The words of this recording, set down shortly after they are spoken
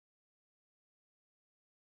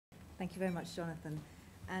Thank you very much, Jonathan.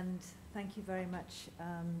 And thank you very much,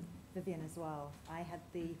 Vivian, as well. I had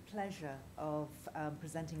the pleasure of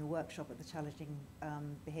presenting a workshop at the Challenging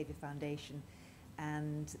Behaviour Foundation,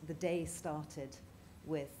 and the day started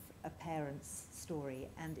with a parent's story,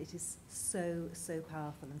 and it is so, so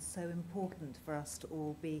powerful and so important for us to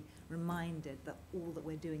all be reminded that all that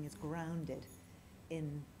we're doing is grounded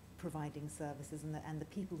in providing services and the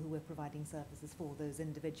people who we're providing services for, those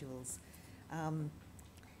individuals.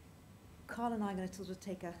 Carl and I are going to sort of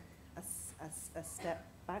take a step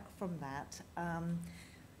back from that.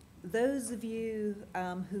 Those of you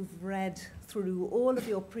who've read through all of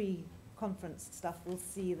your pre-conference stuff will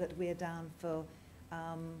see that we're down for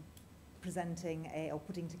presenting or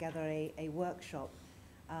putting together a workshop,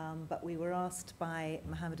 but we were asked by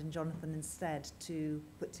Mohammed and Jonathan instead to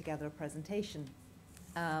put together a presentation.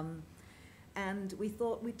 And we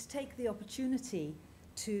thought we'd take the opportunity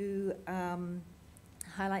to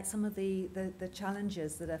highlight some of the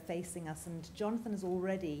challenges that are facing us, and Jonathan has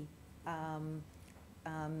already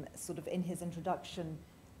sort of in his introduction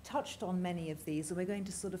touched on many of these, and we're going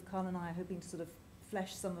to sort of, Carl and I are hoping to sort of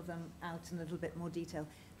flesh some of them out in a little bit more detail.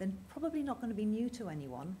 They're probably not going to be new to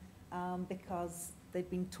anyone because they've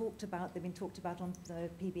been talked about on the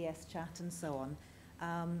PBS chat and so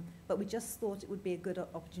on. But we just thought it would be a good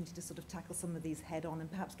opportunity to sort of tackle some of these head on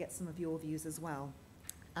and perhaps get some of your views as well.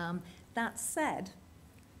 That said,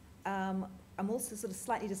 I'm also sort of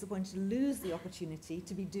slightly disappointed to lose the opportunity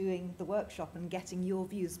to be doing the workshop and getting your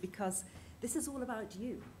views, because this is all about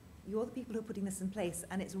you. You're the people who are putting this in place,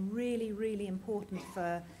 and it's really, really important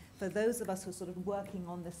for those of us who are sort of working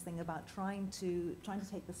on this thing about trying to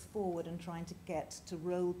take this forward and trying to get to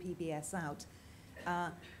roll PBS out,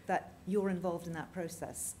 that you're involved in that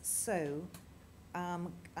process. So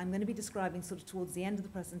I'm going to be describing sort of towards the end of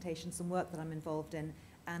the presentation some work that I'm involved in,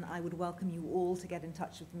 and I would welcome you all to get in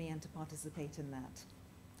touch with me and to participate in that.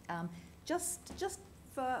 Just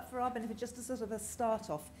for our benefit, just as sort of a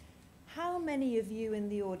start off, how many of you in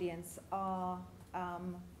the audience are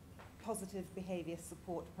positive behaviour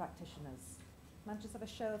support practitioners? Can I just have a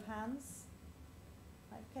show of hands?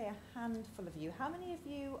 Okay, a handful of you. How many of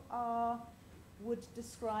you would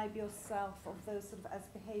describe yourself of those sort of as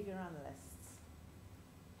behaviour analysts?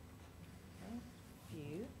 Okay,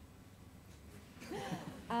 few.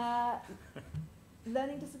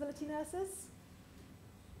 Learning disability nurses?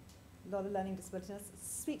 A lot of learning disability nurses.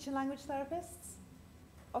 Speech and language therapists?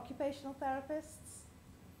 Occupational therapists?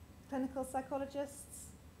 Clinical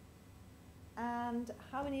psychologists? And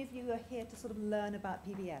how many of you are here to sort of learn about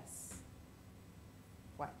PBS?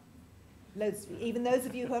 Right. Loads of you. Even those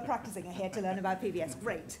of you who are practicing are here to learn about PBS.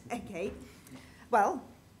 Great. Okay. Well,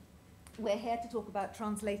 we're here to talk about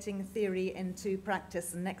translating theory into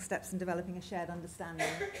practice and next steps in developing a shared understanding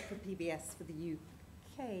for PBS for the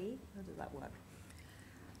UK. How does that work?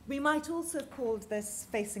 We might also have called this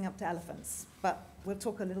Facing Up to Elephants, but we'll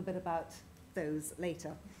talk a little bit about those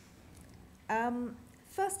later.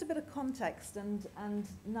 First, a bit of context, and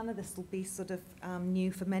none of this will be sort of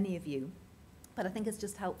new for many of you, but I think it's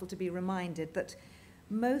just helpful to be reminded that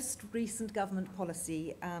most recent government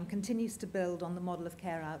policy continues to build on the model of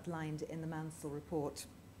care outlined in the Mansell report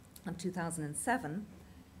of 2007.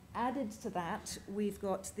 Added to that, we've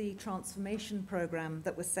got the transformation programme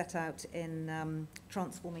that was set out in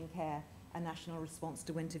Transforming Care, a national response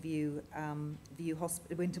to Winterbourne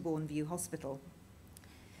View Hospital.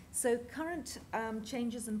 So current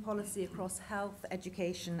changes in policy across health,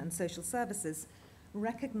 education and social services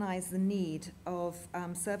recognise the need of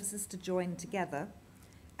services to join together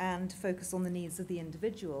and focus on the needs of the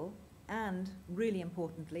individual and, really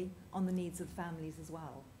importantly, on the needs of families as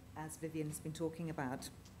well, as Vivian has been talking about.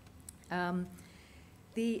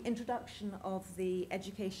 The introduction of the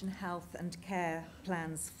education, health and care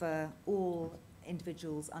plans for all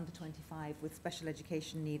individuals under 25 with special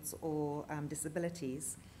education needs or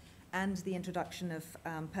disabilities, and the introduction of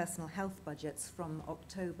personal health budgets from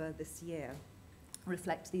October this year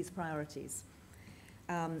reflect these priorities.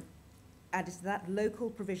 Added to that, local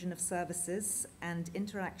provision of services and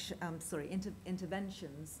interventions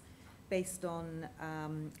based on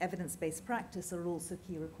evidence-based practice are also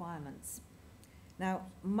key requirements. Now,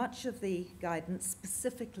 much of the guidance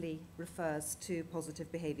specifically refers to positive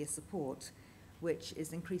behaviour support, which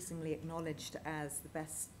is increasingly acknowledged as the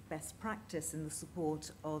best practice in the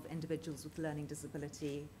support of individuals with learning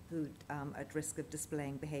disability who are at risk of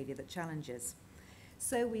displaying behaviour that challenges.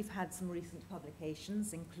 So we've had some recent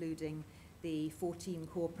publications, including the 14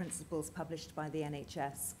 core principles published by the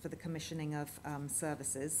NHS for the commissioning of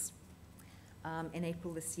services. In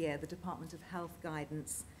April this year, the Department of Health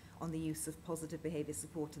guidance on the use of positive behaviour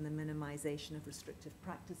support and the minimisation of restrictive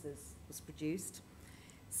practices was produced.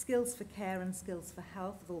 Skills for Care and Skills for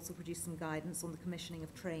Health have also produced some guidance on the commissioning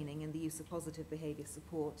of training in the use of positive behaviour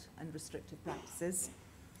support and restrictive practices.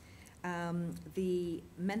 The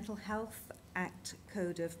Mental Health Act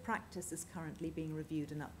Code of Practice is currently being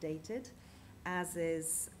reviewed and updated, as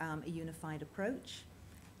is a unified approach.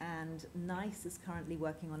 And NICE is currently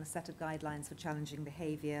working on a set of guidelines for challenging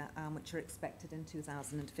behaviour, which are expected in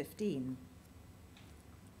 2015.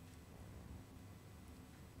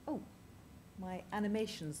 Oh, my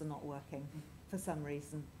animations are not working for some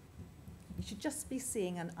reason. You should just be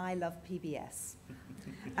seeing an I love PBS.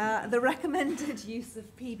 The recommended use of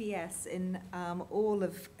PBS in all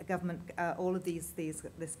of government, all of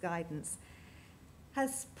this guidance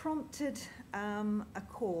has prompted a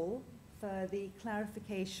call for the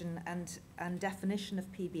clarification and definition of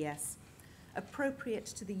PBS appropriate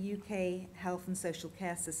to the UK health and social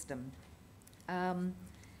care system.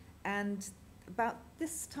 And about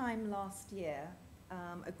this time last year,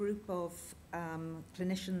 a group of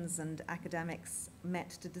clinicians and academics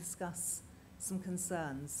met to discuss some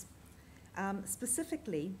concerns.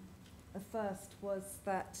 Specifically, the first was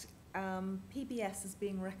that PBS is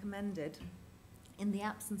being recommended in the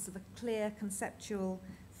absence of a clear conceptual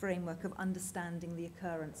framework of understanding the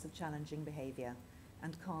occurrence of challenging behaviour,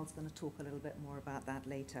 and Carl's going to talk a little bit more about that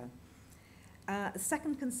later. The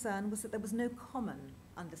second concern was that there was no common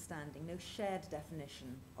understanding, no shared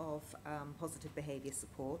definition of positive behaviour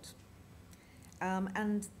support.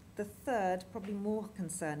 And the third, probably more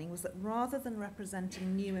concerning, was that rather than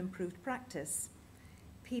representing new improved practice,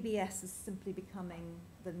 PBS is simply becoming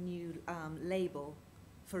the new label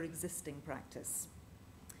for existing practice.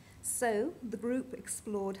 So the group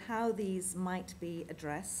explored how these might be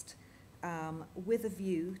addressed with a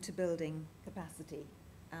view to building capacity,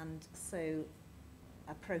 and so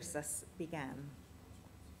a process began.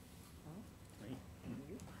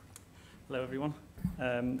 Hello everyone,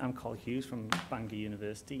 I'm Carl Hughes from Bangor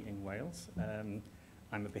University in Wales.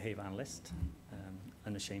 I'm a behaviour analyst,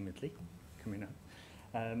 unashamedly, coming up.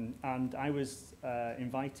 And I was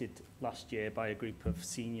invited last year by a group of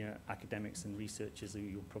senior academics and researchers who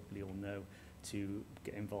you'll probably all know to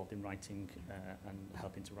get involved in writing and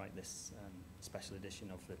helping to write this special edition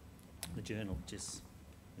of the journal, which is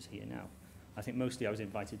here now. I think mostly I was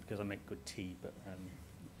invited because I make good tea, but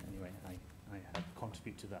anyway, I help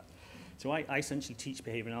contribute to that. So I essentially teach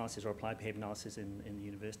behaviour analysis or applied behaviour analysis in the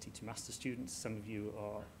university to master's students. Some of you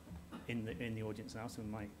are in the audience now, some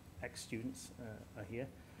of my ex-students are here.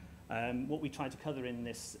 What we tried to cover in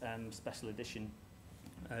this special edition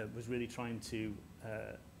was really trying to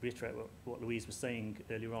reiterate what Louise was saying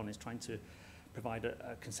earlier on, is trying to provide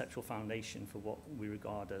a conceptual foundation for what we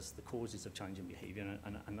regard as the causes of challenging behaviour,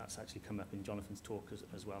 and that's actually come up in Jonathan's talk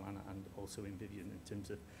as well, and also in Vivian, in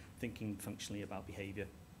terms of thinking functionally about behaviour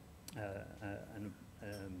and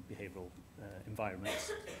behavioural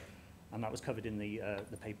environments. And that was covered in the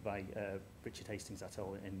paper by Richard Hastings et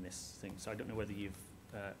al. In this thing. So I don't know whether you've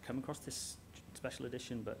come across this special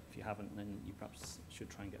edition, but if you haven't, then you perhaps should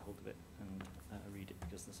try and get hold of it and read it,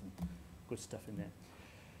 because there's some good stuff in there.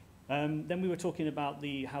 Then we were talking about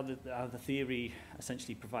how the theory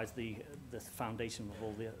essentially provides the foundation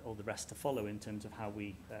of all the rest to follow in terms of how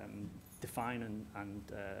we define and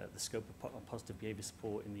the scope of positive behaviour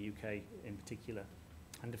support in the UK in particular,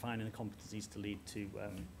 and defining the competencies to lead to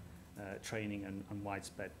training and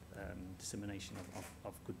widespread dissemination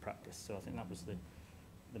of good practice. So I think that was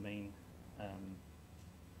the main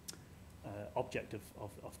object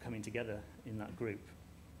of coming together in that group.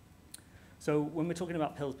 So when we're talking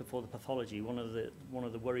about pills before the pathology, one of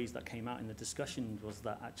the worries that came out in the discussion was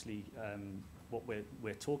that actually what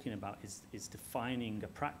we're talking about is defining a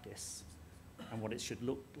practice and what it should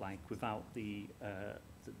look like without the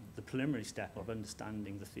preliminary step of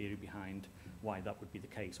understanding the theory behind why that would be the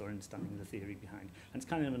case, or understanding the theory behind. And it's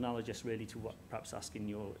kind of analogous really to what perhaps asking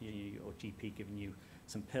your GP giving you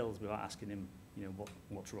some pills without asking him, you know,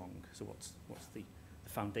 what's wrong. So what's the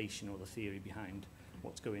foundation or the theory behind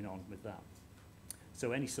what's going on with that.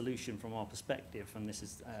 So any solution from our perspective, and this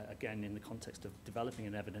is again in the context of developing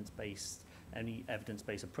an any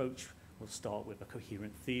evidence-based approach, will start with a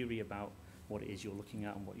coherent theory about what it is you're looking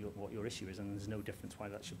at and what your issue is, and there's no difference why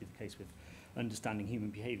that should be the case with understanding human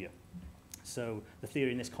behaviour. So the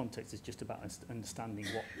theory in this context is just about understanding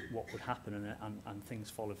what would happen, and things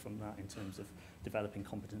follow from that in terms of developing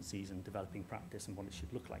competencies and developing practice and what it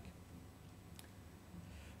should look like.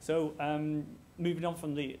 So moving on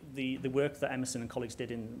from the work that Emerson and colleagues did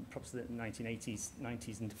in perhaps the 1980s,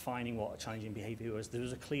 90s in defining what a challenging behaviour was, there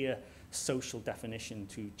was a clear social definition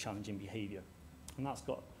to challenging behaviour. And that's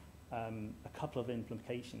got a couple of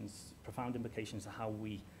implications, profound implications of how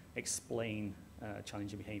we explain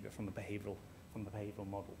challenging behaviour from a behavioural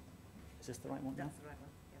model. Is this the right one? That's the right one,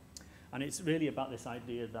 yeah. And it's really about this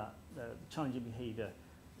idea that challenging behaviour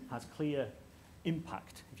has clear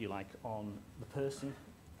impact, if you like, on the person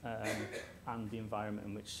and the environment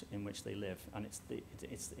in which they live. And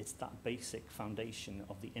it's that basic foundation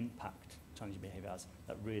of the impact challenging behaviour has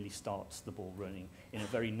that really starts the ball running in a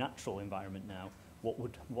very natural environment now. What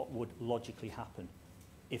would logically happen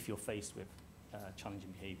if you're faced with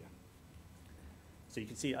challenging behaviour? So you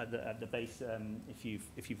can see at the base, if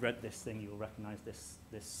you've read this thing, you'll recognise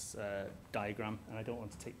this diagram. And I don't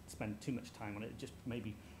want to spend too much time on it. Just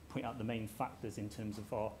maybe point out the main factors in terms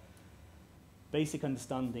of our basic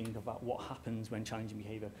understanding about what happens when challenging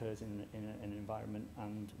behaviour occurs in an environment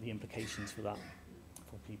and the implications for that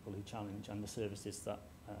for people who challenge and the services that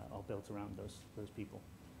are built around those people.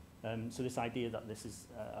 So this idea that this is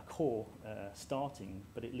a core starting,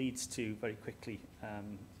 but it leads to very quickly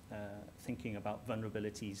thinking about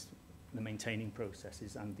vulnerabilities, the maintaining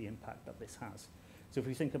processes and the impact that this has. So if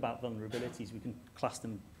we think about vulnerabilities, we can class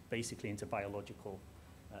them basically into biological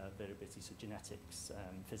variabilities, so genetics,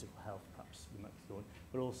 physical health, perhaps we might be thought,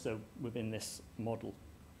 but also within this model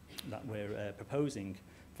that we're proposing,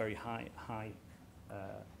 very high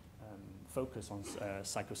focus on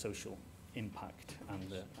psychosocial impact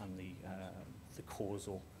and the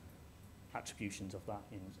causal attributions of that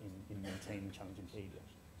in maintaining challenging behaviour.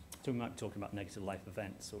 So we might be talking about negative life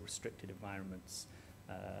events or restricted environments,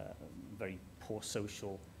 very poor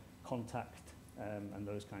social contact and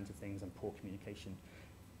those kinds of things, and poor communication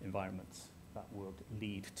environments that would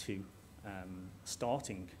lead to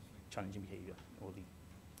starting challenging behaviour or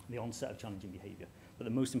the onset of challenging behaviour. But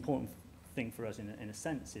the most important thing for us in a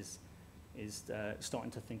sense is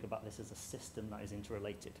starting to think about this as a system that is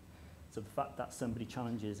interrelated. So the fact that somebody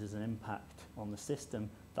challenges is an impact on the system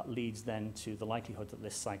that leads then to the likelihood that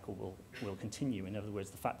this cycle will continue. In other words,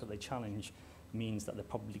 the fact that they challenge means that they're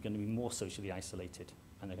probably going to be more socially isolated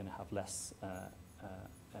and they're going to have less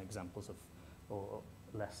examples of or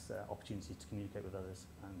less opportunities to communicate with others,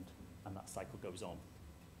 and that cycle goes on.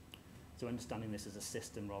 So understanding this as a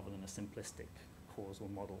system rather than a simplistic causal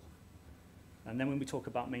model. And then when we talk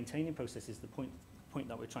about maintaining processes, the point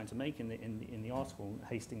that we're trying to make in the article,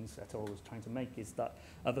 Hastings et al. Was trying to make, is that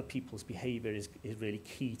other people's behaviour is really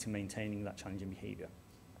key to maintaining that challenging behaviour.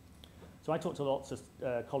 So I talk to lots of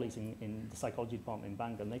colleagues in the psychology department in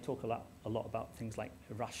Bangor, and they talk a lot about things like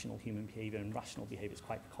irrational human behaviour, and rational behaviour is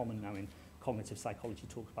quite common now in cognitive psychology,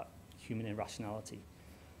 talk about human irrationality.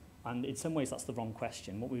 And in some ways that's the wrong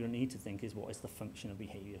question. What we need to think is, what is the function of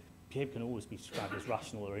behaviour? Behaviour can always be described as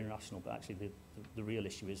rational or irrational, but actually the real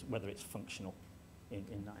issue is whether it's functional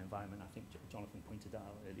in that environment. I think Jonathan pointed that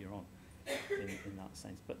out earlier on in that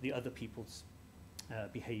sense. But the other people's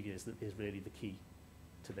behaviour is really the key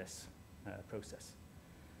to this process.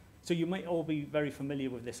 So you might all be very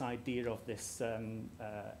familiar with this idea of this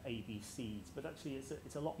ABCs, but actually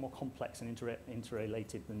it's a lot more complex and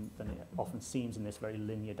interrelated than it often seems in this very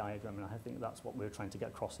linear diagram, and I think that's what we're trying to get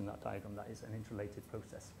across in that diagram, that is an interrelated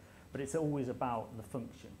process. But it's always about the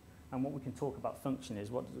function. And what we can talk about function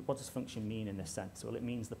is, what does function mean in this sense? Well, it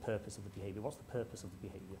means the purpose of the behaviour. What's the purpose of the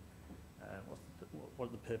behaviour?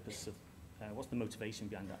 What's the motivation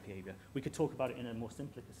behind that behaviour? We could talk about it in a more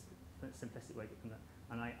simplistic way.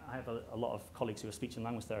 And I have a lot of colleagues who are speech and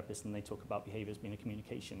language therapists, and they talk about behaviour as being a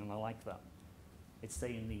communication, and I like that. It's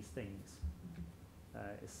saying these things.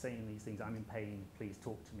 It's saying these things. I'm in pain, please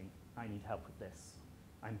talk to me. I need help with this.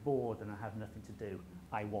 I'm bored and I have nothing to do.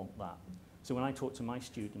 I want that. So when I talk to my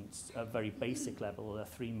students at a very basic level, there are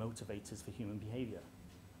 3 motivators for human behaviour.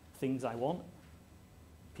 Things I want,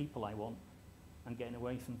 people I want, and getting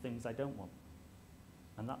away from things I don't want.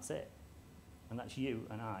 And that's it. And that's you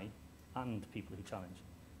and I and people who challenge.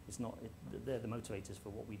 They're the motivators for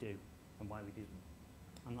what we do and why we do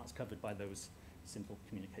them. And that's covered by those simple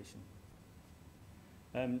communication.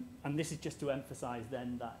 And this is just to emphasize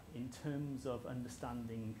then that in terms of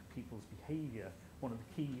understanding people's behaviour, one of the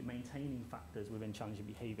key maintaining factors within challenging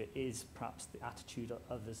behaviour is perhaps the attitude of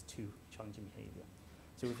others to challenging behaviour.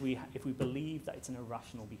 So if we believe that it's an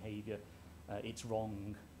irrational behaviour, it's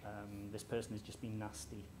wrong, this person is just being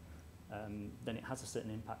nasty, then it has a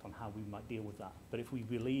certain impact on how we might deal with that. But if we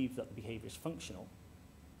believe that the behaviour is functional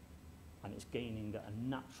and it's gaining a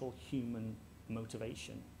natural human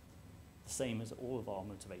motivation, the same as all of our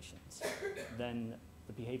motivations, then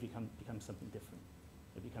the behaviour becomes something different.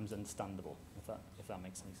 It becomes understandable, if that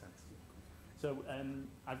makes any sense. So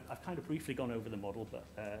I've kind of briefly gone over the model, but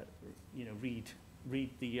read read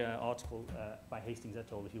the article by Hastings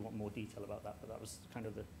et al. If you want more detail about that, but that was kind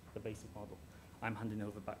of the basic model. I'm handing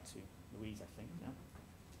over back to Louise, I think, yeah?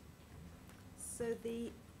 So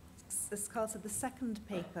as Carl said, the second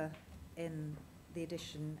paper in the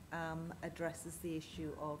edition addresses the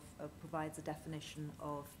issue of, provides a definition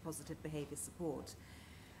of positive behaviour support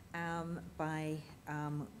by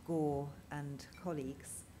Gore and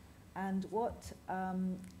colleagues. And what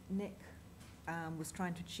Nick was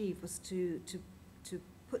trying to achieve was to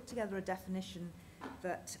put together a definition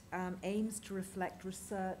that aims to reflect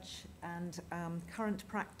research and current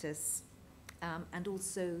practice and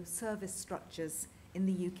also service structures in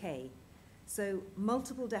the UK. So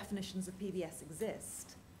multiple definitions of PBS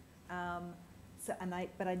exist,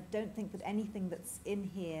 but I don't think that anything that's in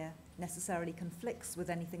here necessarily conflicts with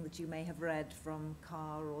anything that you may have read from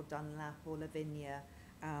Carr or Dunlap or Lavinia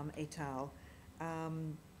et al.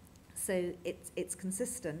 So it's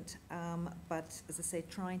consistent, but as I say,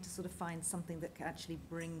 trying to sort of find something that actually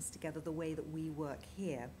brings together the way that we work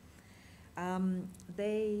here.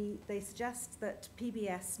 They suggest that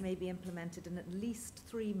PBS may be implemented in at least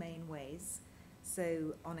 3 main ways.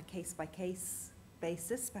 So on a case-by-case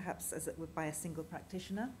basis, perhaps as it would by a single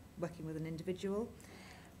practitioner working with an individual,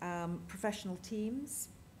 professional teams,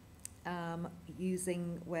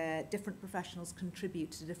 using where different professionals contribute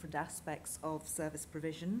to different aspects of service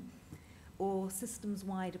provision, or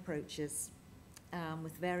systems-wide approaches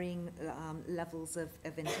with varying levels of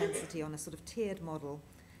intensity on a sort of tiered model,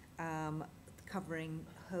 covering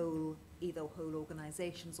either whole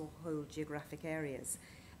organisations or whole geographic areas.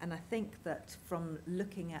 And I think that from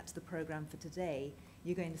looking at the programme for today,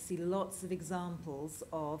 you're going to see lots of examples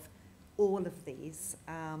of all of these.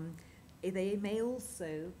 PBS may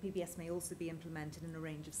also be implemented in a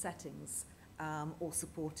range of settings or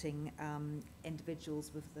supporting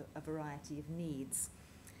individuals with a variety of needs.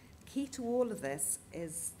 Key to all of this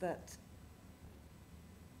is that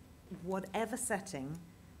whatever setting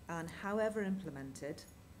and however implemented,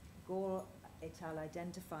 Gore et al.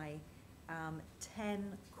 Identify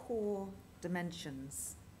 10 core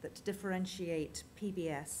dimensions that differentiate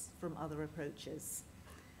PBS from other approaches.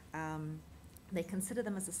 They consider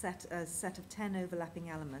them as a set of 10 overlapping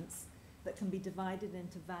elements that can be divided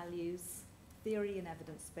into values, theory and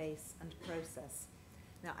evidence base, and process.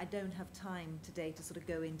 Now, I don't have time today to sort of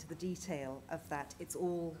go into the detail of that. It's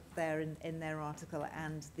all there in their article,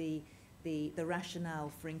 and the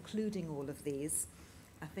rationale for including all of these.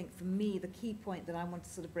 I think for me, the key point that I want to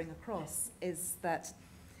sort of bring across is that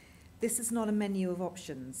this is not a menu of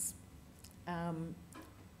options.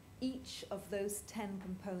 Each of those 10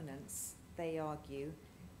 components, they argue,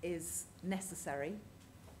 is necessary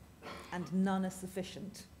and none are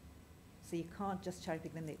sufficient. So you can't just cherry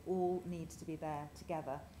pick them, they all need to be there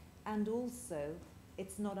together. And also,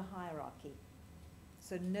 it's not a hierarchy.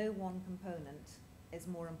 So no one component is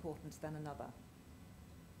more important than another.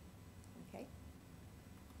 Okay?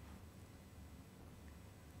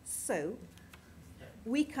 So,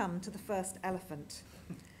 we come to the first elephant.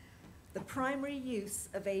 The primary use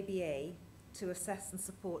of ABA to assess and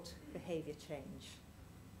support behaviour change.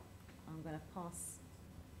 I'm going to pass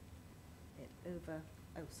it over.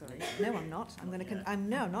 Oh, sorry. No, I'm not. I'm going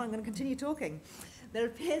to continue talking. There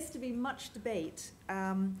appears to be much debate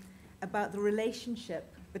about the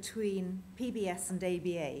relationship between PBS and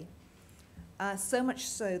ABA. So much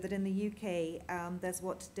so that in the UK, there's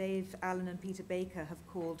what Dave Allen and Peter Baker have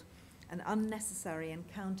called an unnecessary and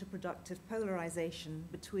counterproductive polarisation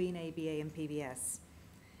between ABA and PBS.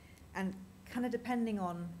 And kind of depending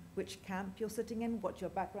on which camp you're sitting in, what your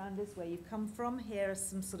background is, where you've come from, here are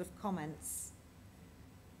some sort of comments.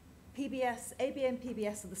 ABA and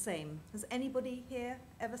PBS are the same. Has anybody here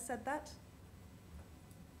ever said that?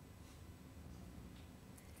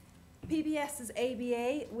 PBS is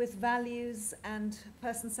ABA with values and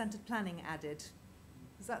person-centered planning added.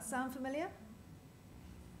 Does that sound familiar?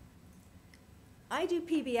 I do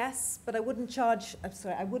PBS, but I wouldn't touch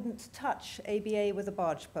ABA with a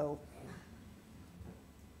barge pole.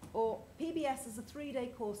 Or PBS is a 3-day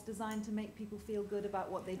course designed to make people feel good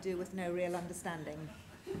about what they do with no real understanding.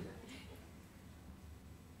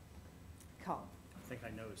 Carl. I think I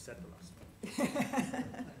know who said the last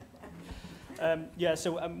one. Yeah,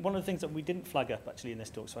 so one of the things that we didn't flag up actually in this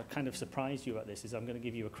talk, so I kind of surprised you at this, is I'm going to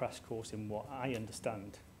give you a crash course in what I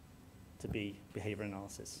understand to be behaviour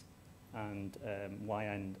analysis, and why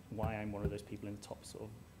I'm one of those people in the top sort of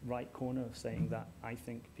right corner of saying that I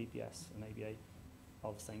think PBS and ABA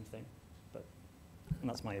are the same thing, and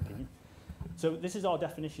that's my opinion. So this is our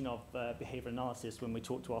definition of behaviour analysis when we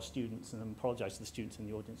talk to our students, and I apologise to the students in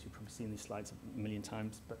the audience who've probably seen these slides a million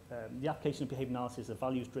times, but the application of behaviour analysis is a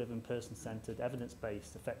values-driven, person-centred,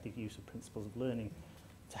 evidence-based, effective use of principles of learning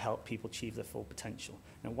to help people achieve their full potential.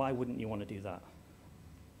 Now, why wouldn't you want to do that?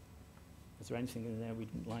 Is there anything in there we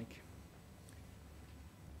didn't like?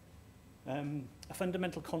 A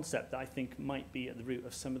fundamental concept that I think might be at the root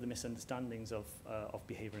of some of the misunderstandings of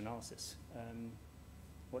behaviour analysis.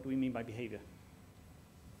 What do we mean by behaviour?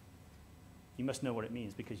 You must know what it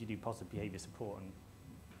means because you do positive behaviour support, and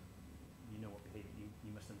you know what behaviour,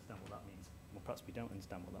 you must understand what that means. Well, perhaps we don't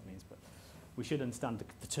understand what that means, but we should understand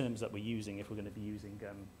the terms that we're using if we're going to be using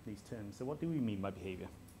these terms. So what do we mean by behaviour?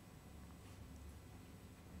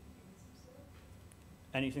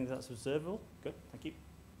 Anything that's observable? Good, thank you.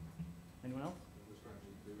 Anyone else?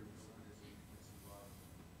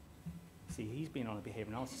 See, he's been on a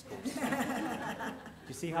behaviour analysis course. Do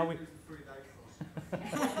you see how we...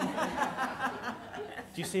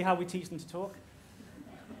 Do you see how we teach them to talk?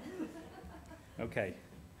 Okay.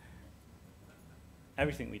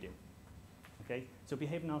 Everything we do. Okay? So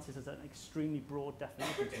behaviour analysis is an extremely broad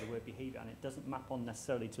definition to the word behaviour, and it doesn't map on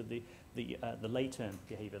necessarily to the lay-term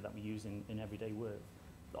behaviour that we use in everyday work.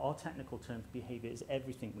 Our technical term for behaviour is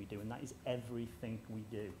everything we do, and that is everything we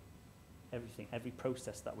do. Everything, every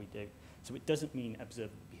process that we do. So it doesn't mean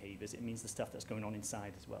observable behaviours, it means the stuff that's going on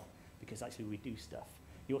inside as well, because actually we do stuff.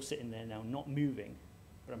 You're sitting there now not moving,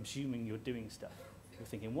 but I'm assuming you're doing stuff. You're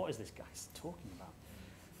thinking, what is this guy talking about?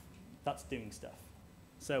 That's doing stuff.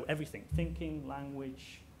 So everything, thinking,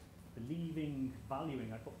 language, believing,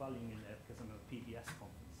 valuing. I put valuing in there because I'm at a PBS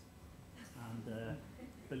conference. And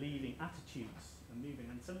believing, attitudes, and moving.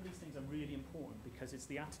 And some of these things are really important because it's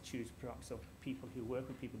the attitudes perhaps of people who work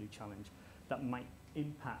with people who challenge that might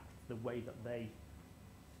impact the way that they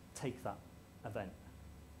take that event.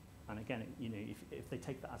 And again, you know, if they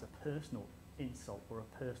take that as a personal insult or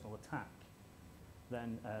a personal attack,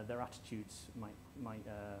 then their attitudes might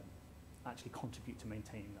actually contribute to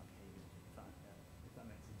maintaining that behaviour, if that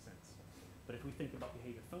makes any sense. But if we think about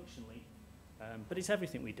behaviour functionally, but it's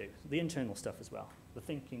everything we do, the internal stuff as well, the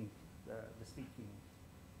thinking, the speaking,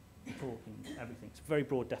 the talking, everything. It's a very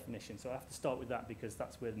broad definition, so I have to start with that because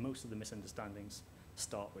that's where most of the misunderstandings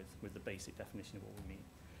start with the basic definition of what we mean.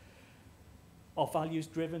 Our values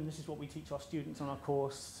driven, this is what we teach our students on our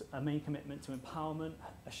course, a main commitment to empowerment,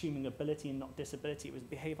 assuming ability and not disability. It was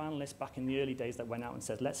behaviour analysts back in the early days that went out and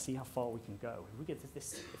said, let's see how far we can go. If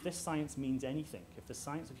this science means anything, if the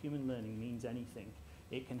science of human learning means anything,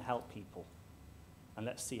 it can help people. And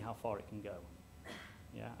let's see how far it can go.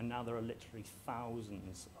 Yeah? And now there are literally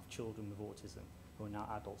thousands of children with autism who are now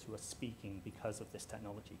adults who are speaking because of this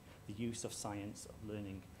technology, the use of science, of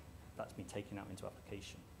learning that's been taken out into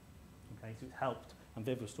application. Okay, so it's helped, and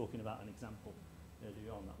Viv was talking about an example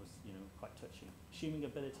earlier on that was, you know, quite touching. Assuming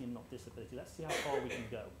ability and not disability. Let's see how far we can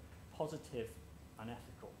go. Positive and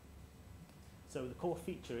ethical. So the core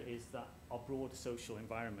feature is that our broad social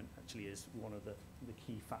environment actually is one of the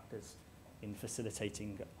key factors in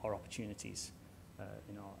facilitating our opportunities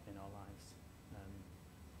in our lives.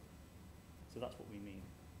 So that's what we mean.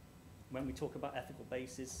 When we talk about ethical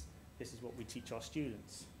basis, this is what we teach our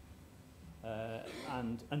students.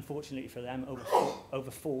 And unfortunately for them,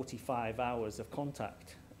 over 45 hours of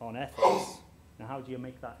contact on ethics. Now, how do you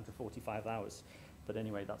make that into 45 hours? But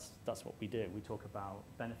anyway, that's what we do. We talk about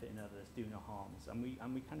benefiting others, do no harms, and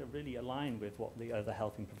we kind of really align with what the other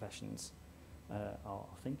helping professions are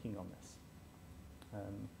thinking on this.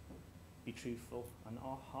 Be truthful, and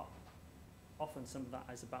often some of that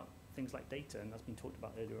is about things like data, and that's been talked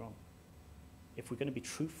about earlier on. If we're going to be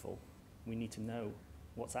truthful, we need to know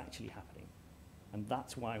what's actually happening. And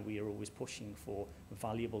that's why we are always pushing for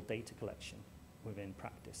valuable data collection within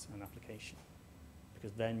practice and application.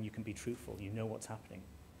 Because then you can be truthful, you know what's happening,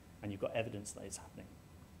 and you've got evidence that it's happening,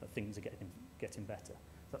 that things are getting better.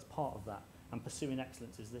 So that's part of that. And pursuing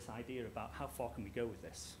excellence is this idea about how far can we go with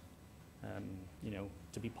this, you know,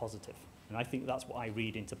 to be positive. And I think that's what I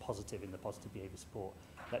read into positive in the positive behaviour support.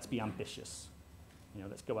 Let's be ambitious. You know,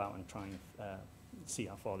 let's go out and try and see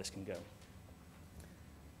how far this can go.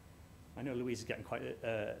 I know Louise is getting quite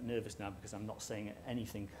nervous now because I'm not saying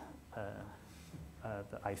anything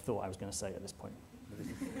that I thought I was going to say at this point.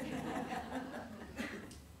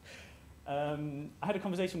 I had a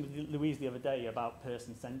conversation with Louise the other day about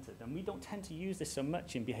person-centred, and we don't tend to use this so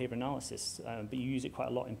much in behaviour analysis, but you use it quite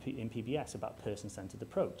a lot in PBS about person-centred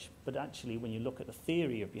approach. But actually, when you look at the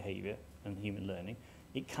theory of behaviour and human learning,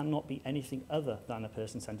 it cannot be anything other than a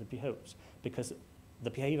person-centred behaviour, because the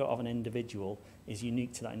behaviour of an individual is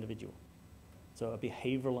unique to that individual. So a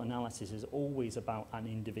behavioural analysis is always about an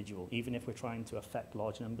individual, even if we're trying to affect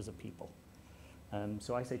large numbers of people.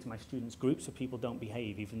 So I say to my students, groups of people don't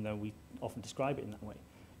behave, even though we often describe it in that way.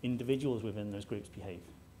 Individuals within those groups behave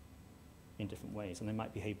in different ways, and they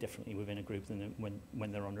might behave differently within a group than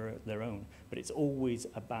when they're on their own. But it's always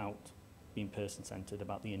about being person-centred,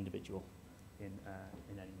 about the individual in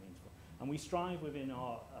any meaningful. And we strive within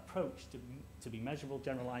our approach to be measurable,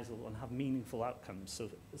 generalisable, and have meaningful outcomes, so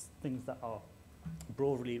that things that are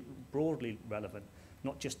broadly relevant,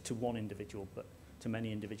 not just to one individual, but to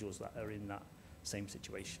many individuals that are in that same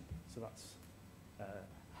situation. So that's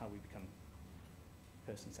how we become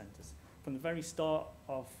person-centred. From the very start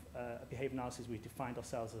of behaviour analysis, we defined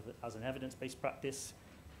ourselves as an evidence-based practice.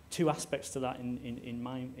 Two aspects to that in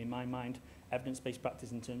my mind. Evidence-based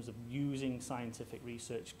practice in terms of using scientific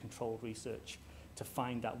research, controlled research, to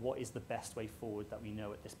find out what is the best way forward that we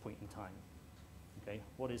know at this point in time. Okay,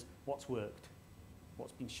 what's worked,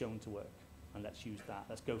 what's been shown to work, and let's use that.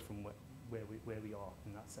 Let's go from where we are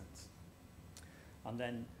in that sense. And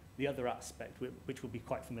then the other aspect, which will be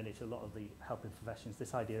quite familiar to a lot of the helping professions,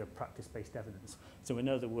 this idea of practice-based evidence. So in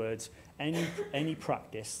other words, any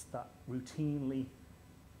practice that routinely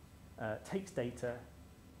takes data,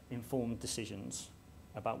 informed decisions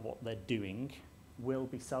about what they're doing, will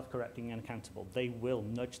be self-correcting and accountable. They will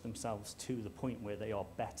nudge themselves to the point where they are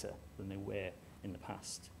better than they were in the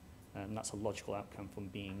past. And that's a logical outcome from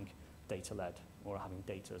being data-led or having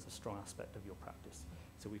data as a strong aspect of your practice.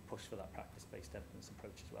 So we push for that practice-based evidence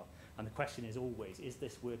approach as well. And the question is always, is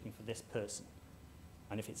this working for this person?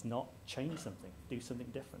 And if it's not, change something, do something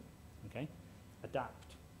different, okay?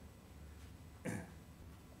 Adapt.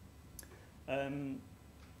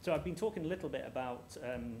 So I've been talking a little bit about,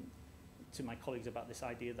 to my colleagues about this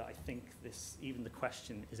idea that I think even the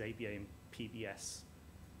question, is ABA and PBS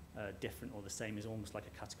different or the same, is almost like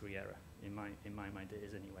a category error. In my mind it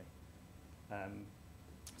is anyway.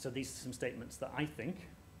 So these are some statements that I think.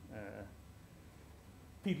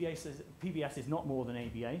 PBS is not more than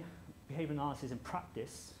ABA. Behaviour analysis in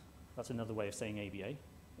practice, that's another way of saying ABA.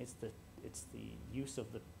 It's the use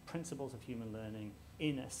of the principles of human learning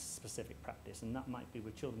in a specific practice, and that might be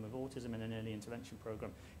with children with autism in an early intervention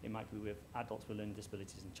program. It might be with adults with learning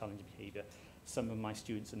disabilities and challenging behaviour. Some of my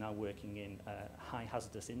students are now working in high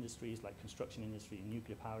hazardous industries like construction industry and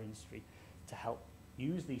nuclear power industry to help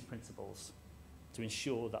use these principles to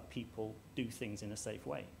ensure that people do things in a safe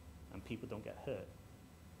way and people don't get hurt.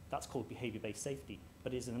 That's called behaviour-based safety,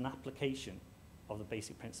 but is an application of the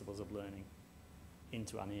basic principles of learning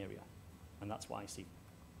into an area. And that's why I see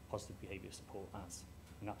positive behaviour support as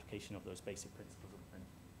an application of those basic principles of learning.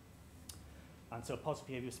 And so positive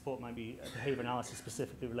behaviour support might be a behaviour analysis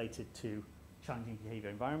specifically related to challenging behaviour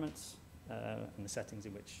environments and the settings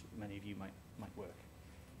in which many of you might work.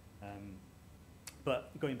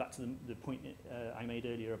 But going back to the point I made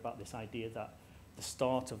earlier about this idea that the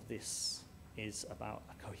start of this is about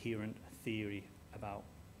a coherent theory about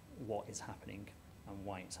what is happening and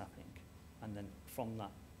why it's happening. And then from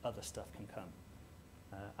that, other stuff can come.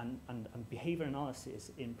 And behaviour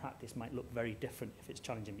analysis in practice might look very different if it's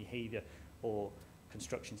challenging behaviour or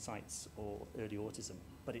construction sites or early autism,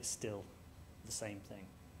 but it's still the same thing.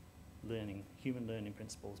 Learning, human learning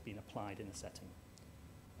principles being applied in a setting.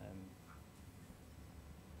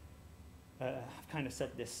 I've kind of said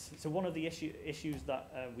this. So one of the issues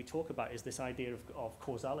that we talk about is this idea of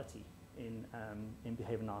causality in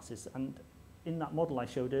behaviour analysis. And in that model I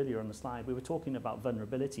showed earlier on the slide, we were talking about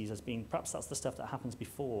vulnerabilities as being, perhaps that's the stuff that happens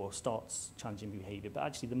before starts challenging behaviour, but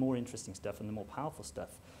actually the more interesting stuff and the more powerful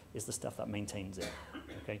stuff is the stuff that maintains it,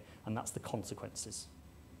 okay? And that's the consequences.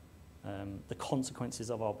 The consequences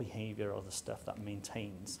of our behaviour are the stuff that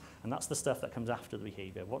maintains. And that's the stuff that comes after the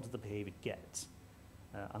behaviour. What does the behaviour get?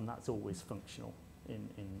 And that's always functional in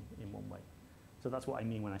one way. So that's what I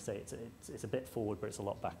mean when I say it's a bit forward, but it's a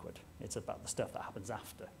lot backward. It's about the stuff that happens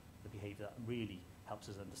after the behaviour that really helps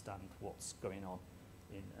us understand what's going on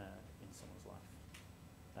in someone's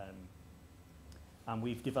life. And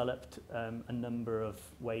we've developed a number of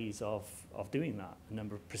ways of doing that, a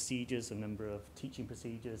number of procedures, a number of teaching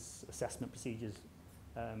procedures, assessment procedures,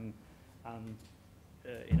 and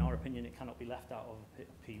in our opinion, it cannot be left out of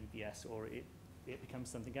PBS or it becomes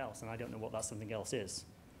something else, and I don't know what that something else is.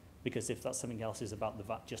 Because if that something else is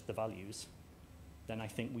about just the values, then I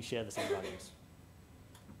think we share the same values.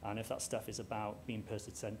 And if that stuff is about being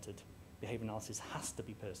person-centred, behaviour analysis has to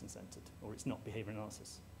be person-centred, or it's not behaviour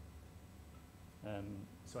analysis.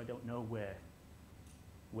 So I don't know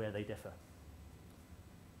where they differ.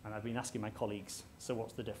 And I've been asking my colleagues, so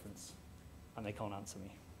what's the difference? And they can't answer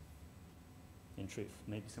me. In truth,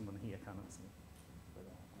 maybe someone here can answer me.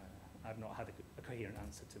 But I've not had a coherent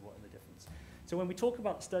answer to what are the difference. So when we talk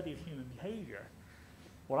about the study of human behaviour,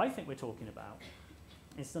 what I think we're talking about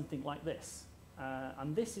is something like this.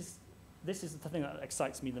 And this is the thing that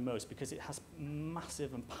excites me the most, because it has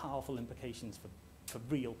massive and powerful implications for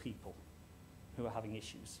real people who are having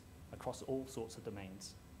issues across all sorts of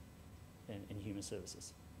domains in human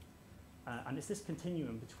services. And it's this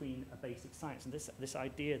continuum between a basic science and this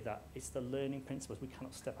idea that it's the learning principles. We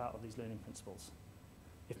cannot step out of these learning principles.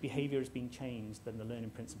 If behaviour is being changed, then the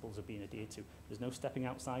learning principles are being adhered to. There's no stepping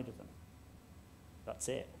outside of them. That's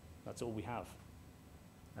it. That's all we have.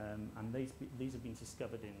 And these have been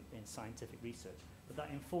discovered in scientific research. But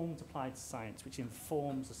that informs applied science, which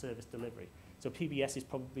informs the service delivery. So PBS is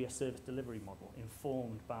probably a service delivery model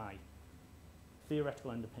informed by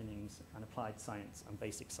theoretical underpinnings and applied science and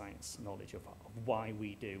basic science knowledge of why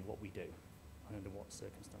we do what we do and under what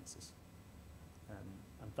circumstances.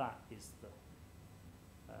 And that is the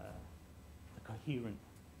coherent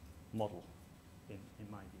model in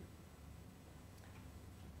my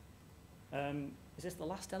view. Is this the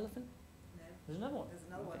last elephant? No. There's another one? There's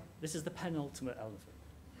another one. This is the penultimate elephant.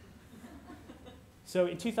 So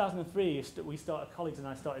in 2003, colleagues and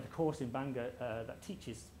I started a course in Bangor that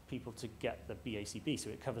teaches people to get the BACB. So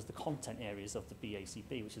it covers the content areas of the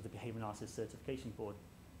BACB, which is the Behavior Analysis Certification Board.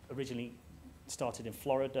 Originally started in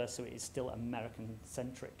Florida, so it is still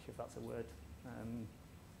American-centric, if that's a word.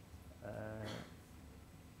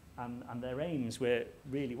 And their aims were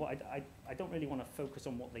really, I don't really want to focus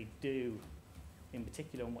on what they do in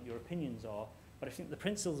particular and what your opinions are, but I think the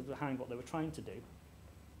principles behind what they were trying to do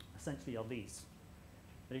essentially are these.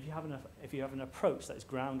 That if you have an approach that is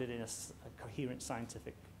grounded in a coherent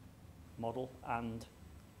scientific model and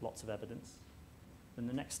lots of evidence, then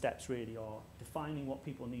the next steps really are defining what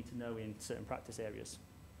people need to know in certain practice areas,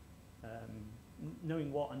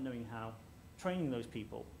 knowing what and knowing how, training those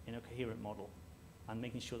people in a coherent model, and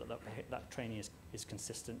making sure that that training is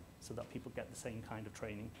consistent so that people get the same kind of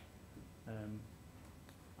training,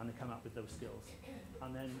 and they come up with those skills.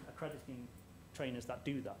 And then accrediting trainers that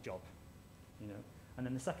do that job, you know. And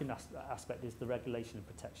then the second aspect is the regulation and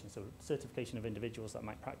protection, so certification of individuals that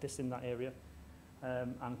might practice in that area,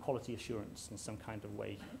 and quality assurance in some kind of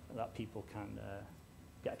way that people can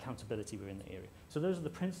get accountability within the area. So those are the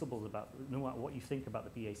principles about, no matter what you think about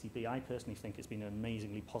the BACB, I personally think it's been an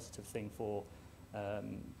amazingly positive thing for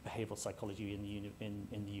behavioural psychology in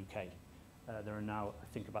the UK. There are now, I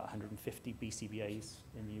think, about 150 BCBAs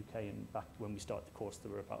in the UK, and back when we started the course,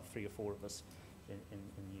 there were about 3 or 4 of us in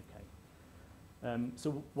the UK.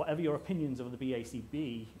 So whatever your opinions of the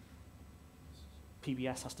BACB,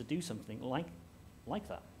 PBS has to do something like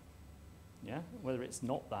that. Yeah, whether it's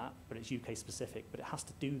not that, but it's UK specific, but it has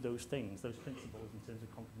to do those things, those principles in terms of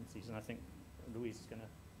competencies. And I think Louise is going to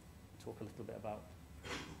talk a little bit about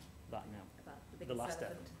that now. About the last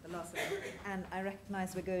elephant. The last elephant. And I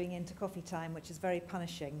recognise we're going into coffee time, which is very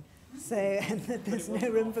punishing. So there's no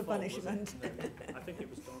room for punishment. I think it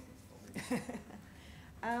was Jonathan's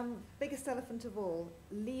fault. Biggest elephant of all,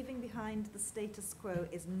 leaving behind the status quo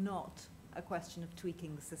is not a question of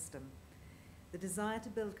tweaking the system. The desire to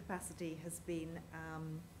build capacity has been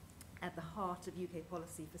at the heart of UK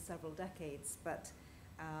policy for several decades, but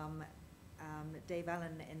Dave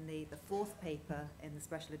Allen in the 4th paper in the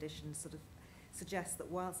special edition sort of suggests that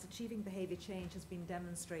whilst achieving behaviour change has been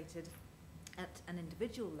demonstrated at an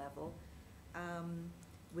individual level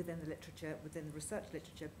within the literature, within the research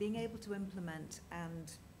literature, being able to implement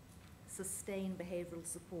and sustain behavioural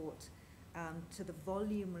support to the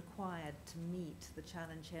volume required to meet the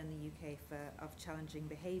challenge here in the UK of challenging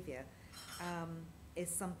behaviour is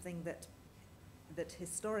something that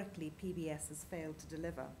historically PBS has failed to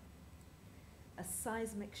deliver. A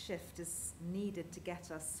seismic shift is needed to get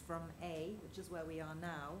us from A, which is where we are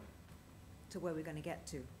now, to where we're going to get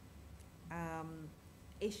to.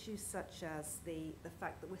 Issues such as the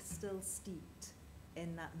fact that we're still steeped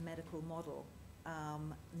in that medical model,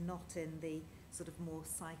 not in the sort of more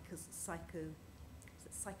psychosocial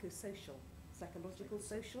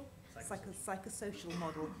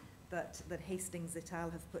model that Hastings et al.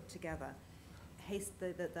 Have put together.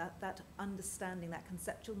 That understanding, that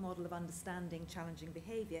conceptual model of understanding challenging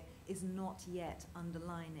behaviour is not yet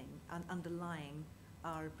underlying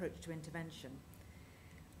our approach to intervention.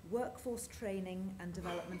 Workforce training and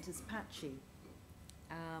development is patchy.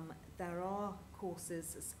 There are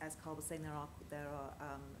courses, as Carl was saying, there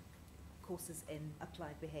are courses in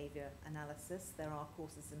applied behaviour analysis, there are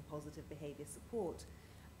courses in positive behaviour support,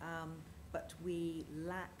 but we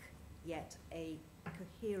lack yet a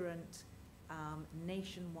coherent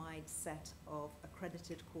nationwide set of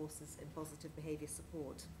accredited courses in positive behaviour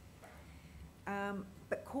support.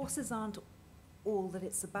 But courses aren't all that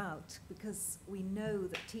it's about, because we know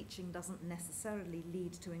that teaching doesn't necessarily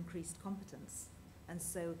lead to increased competence. And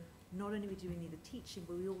so not only do we need the teaching,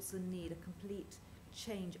 but we also need a complete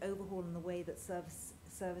change, overhaul in the way that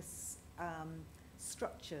service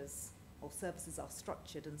structures or services are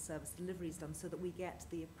structured and service delivery is done, so that we get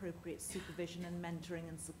the appropriate supervision and mentoring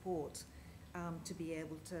and support to be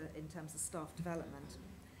able to, in terms of staff development.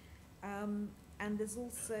 And there's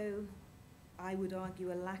also, I would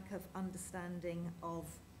argue, a lack of understanding of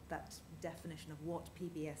that definition of what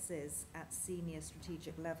PBS is at senior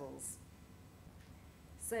strategic levels.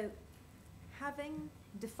 So having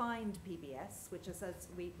defined PBS, which as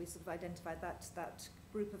we sort of identified that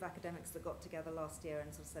group of academics that got together last year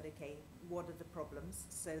and sort of said, okay, what are the problems?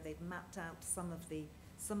 So they've mapped out some of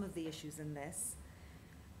the issues in this.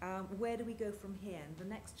 Where do we go from here? And the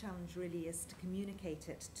next challenge really is to communicate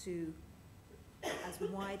it to as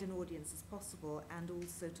wide an audience as possible, and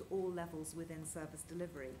also to all levels within service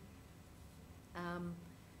delivery.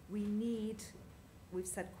 We need, we've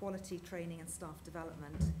said, quality training and staff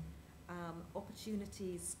development,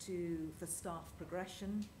 opportunities for staff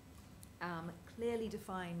progression, clearly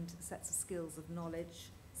defined sets of skills and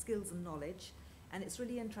knowledge. And it's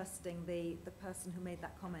really interesting, the person who made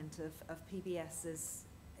that comment of PBS is,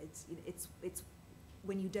 it's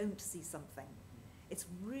when you don't see something. It's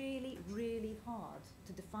really, really hard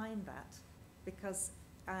to define that, because,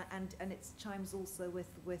 and it chimes also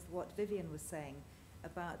with what Vivian was saying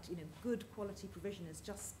about, good quality provision is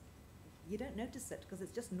just, you don't notice it because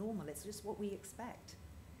it's just normal, it's just what we expect.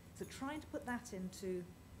 So trying to put that into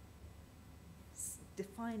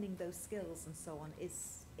defining those skills and so on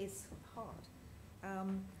is hard.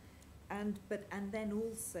 And then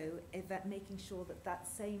also making sure that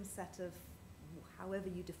same set of, however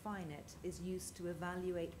you define it, is used to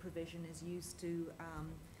evaluate provision, is used to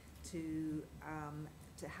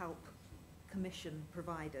help commission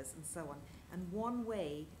providers and so on. And one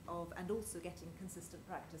way of, and also getting consistent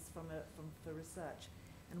practice for research.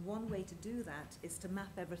 And one way to do that is to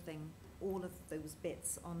map everything, all of those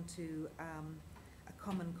bits, onto a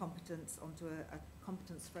common competence, onto a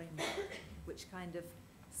competence framework, which kind of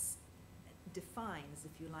defines,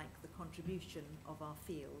 if you like, the contribution of our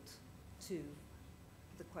field to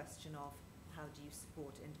the question of how do you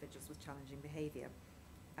support individuals with challenging behaviour.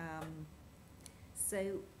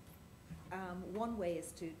 One way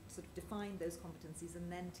is to sort of define those competencies,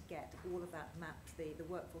 and then to get all of that mapped, the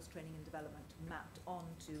workforce training and development mapped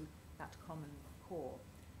onto that common core.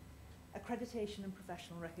 Accreditation and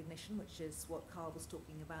professional recognition, which is what Carl was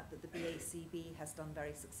talking about, that the BACB has done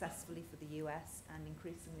very successfully for the US and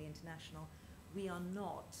increasingly international. We are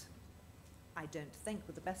not, I don't think,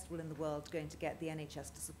 with the best will in the world, going to get the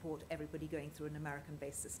NHS to support everybody going through an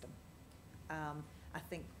American-based system. I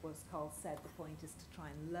think, as Carl said, the point is to try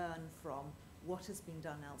and learn from what has been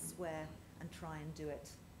done elsewhere and try and do it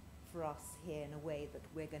for us here in a way that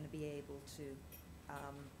we're going to be able to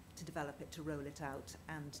develop it, to roll it out,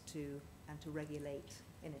 and to regulate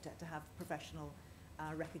in it, to have professional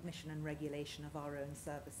recognition and regulation of our own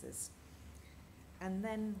services. And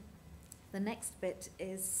then the next bit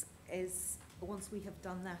is once we have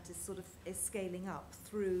done that, is scaling up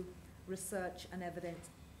through research and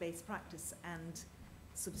evidence-based practice, and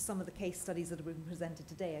sort of some of the case studies that have been presented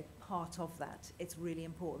today are part of that. It's really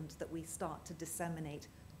important that we start to disseminate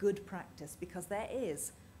good practice, because there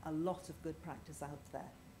is a lot of good practice out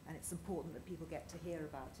there, and it's important that people get to hear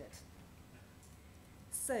about it.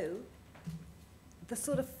 So the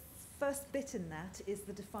sort of first bit in that is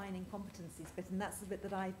the defining competencies bit, and that's the bit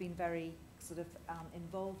that I've been very sort of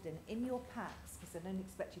involved in. In your packs, because I don't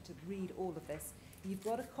expect you to read all of this, you've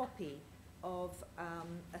got a copy of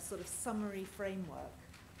a sort of summary framework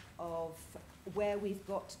of where we've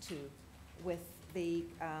got to with the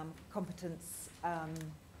competence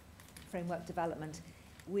framework development.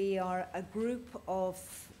 We are a group of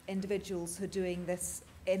individuals who are doing this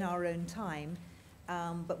in our own time,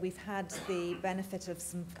 but we've had the benefit of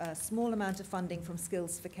some small amount of funding from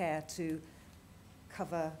Skills for Care to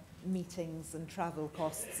cover meetings and travel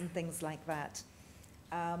costs and things like that.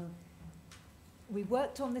 We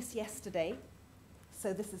worked on this yesterday,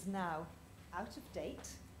 so this is now out of date,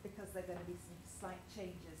 because there are going to be some slight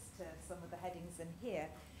changes to some of the headings in here.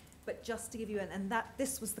 But just to give you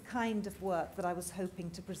this was the kind of work that I was hoping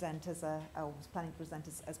to present I was planning to present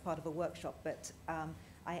as part of a workshop, but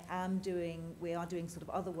we are doing sort of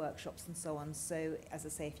other workshops and so on. So as I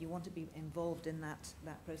say, if you want to be involved in that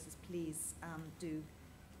process, please do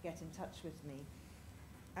get in touch with me.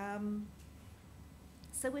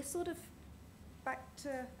 So we're sort of back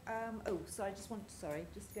to,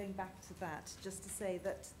 just going back to that, just to say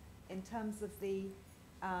that in terms of the,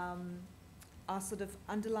 our sort of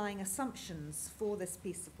underlying assumptions for this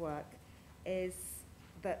piece of work is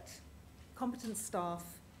that competent staff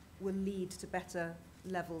will lead to better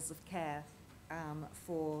levels of care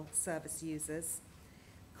for service users.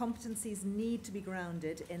 Competencies need to be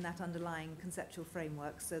grounded in that underlying conceptual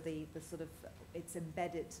framework, so the sort of, it's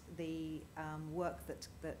embedded, the work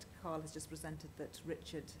that Carl has just presented, that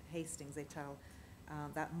Richard Hastings et al.,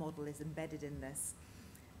 that model is embedded in this.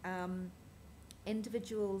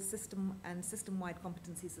 Individual system and system-wide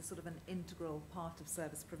competencies are sort of an integral part of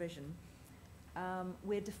service provision.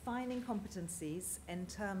 We're defining competencies in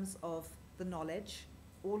terms of the knowledge,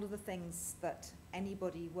 all of the things that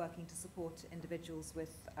anybody working to support individuals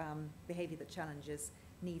with behaviour that challenges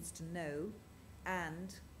needs to know,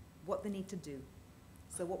 and what they need to do.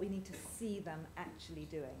 So what we need to see them actually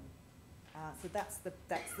doing. So that's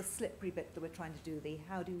the slippery bit that we're trying to do, the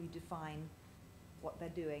how do we define what they're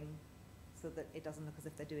doing so that it doesn't look as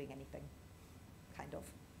if they're doing anything, kind of.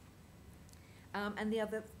 And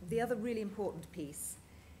the other really important piece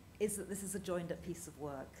is that this is a joined-up piece of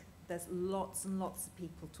work. There's lots and lots of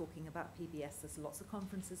people talking about PBS. There's lots of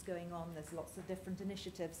conferences going on. There's lots of different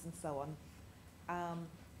initiatives and so on.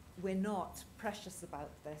 We're not precious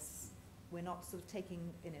about this. We're not sort of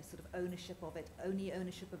taking, sort of ownership of it, only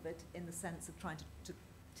ownership of it in the sense of trying to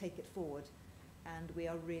take it forward. And we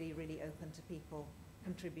are really, really open to people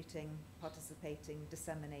contributing, participating,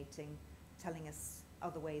 disseminating, telling us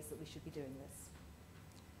other ways that we should be doing this.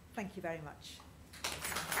 Thank you very much.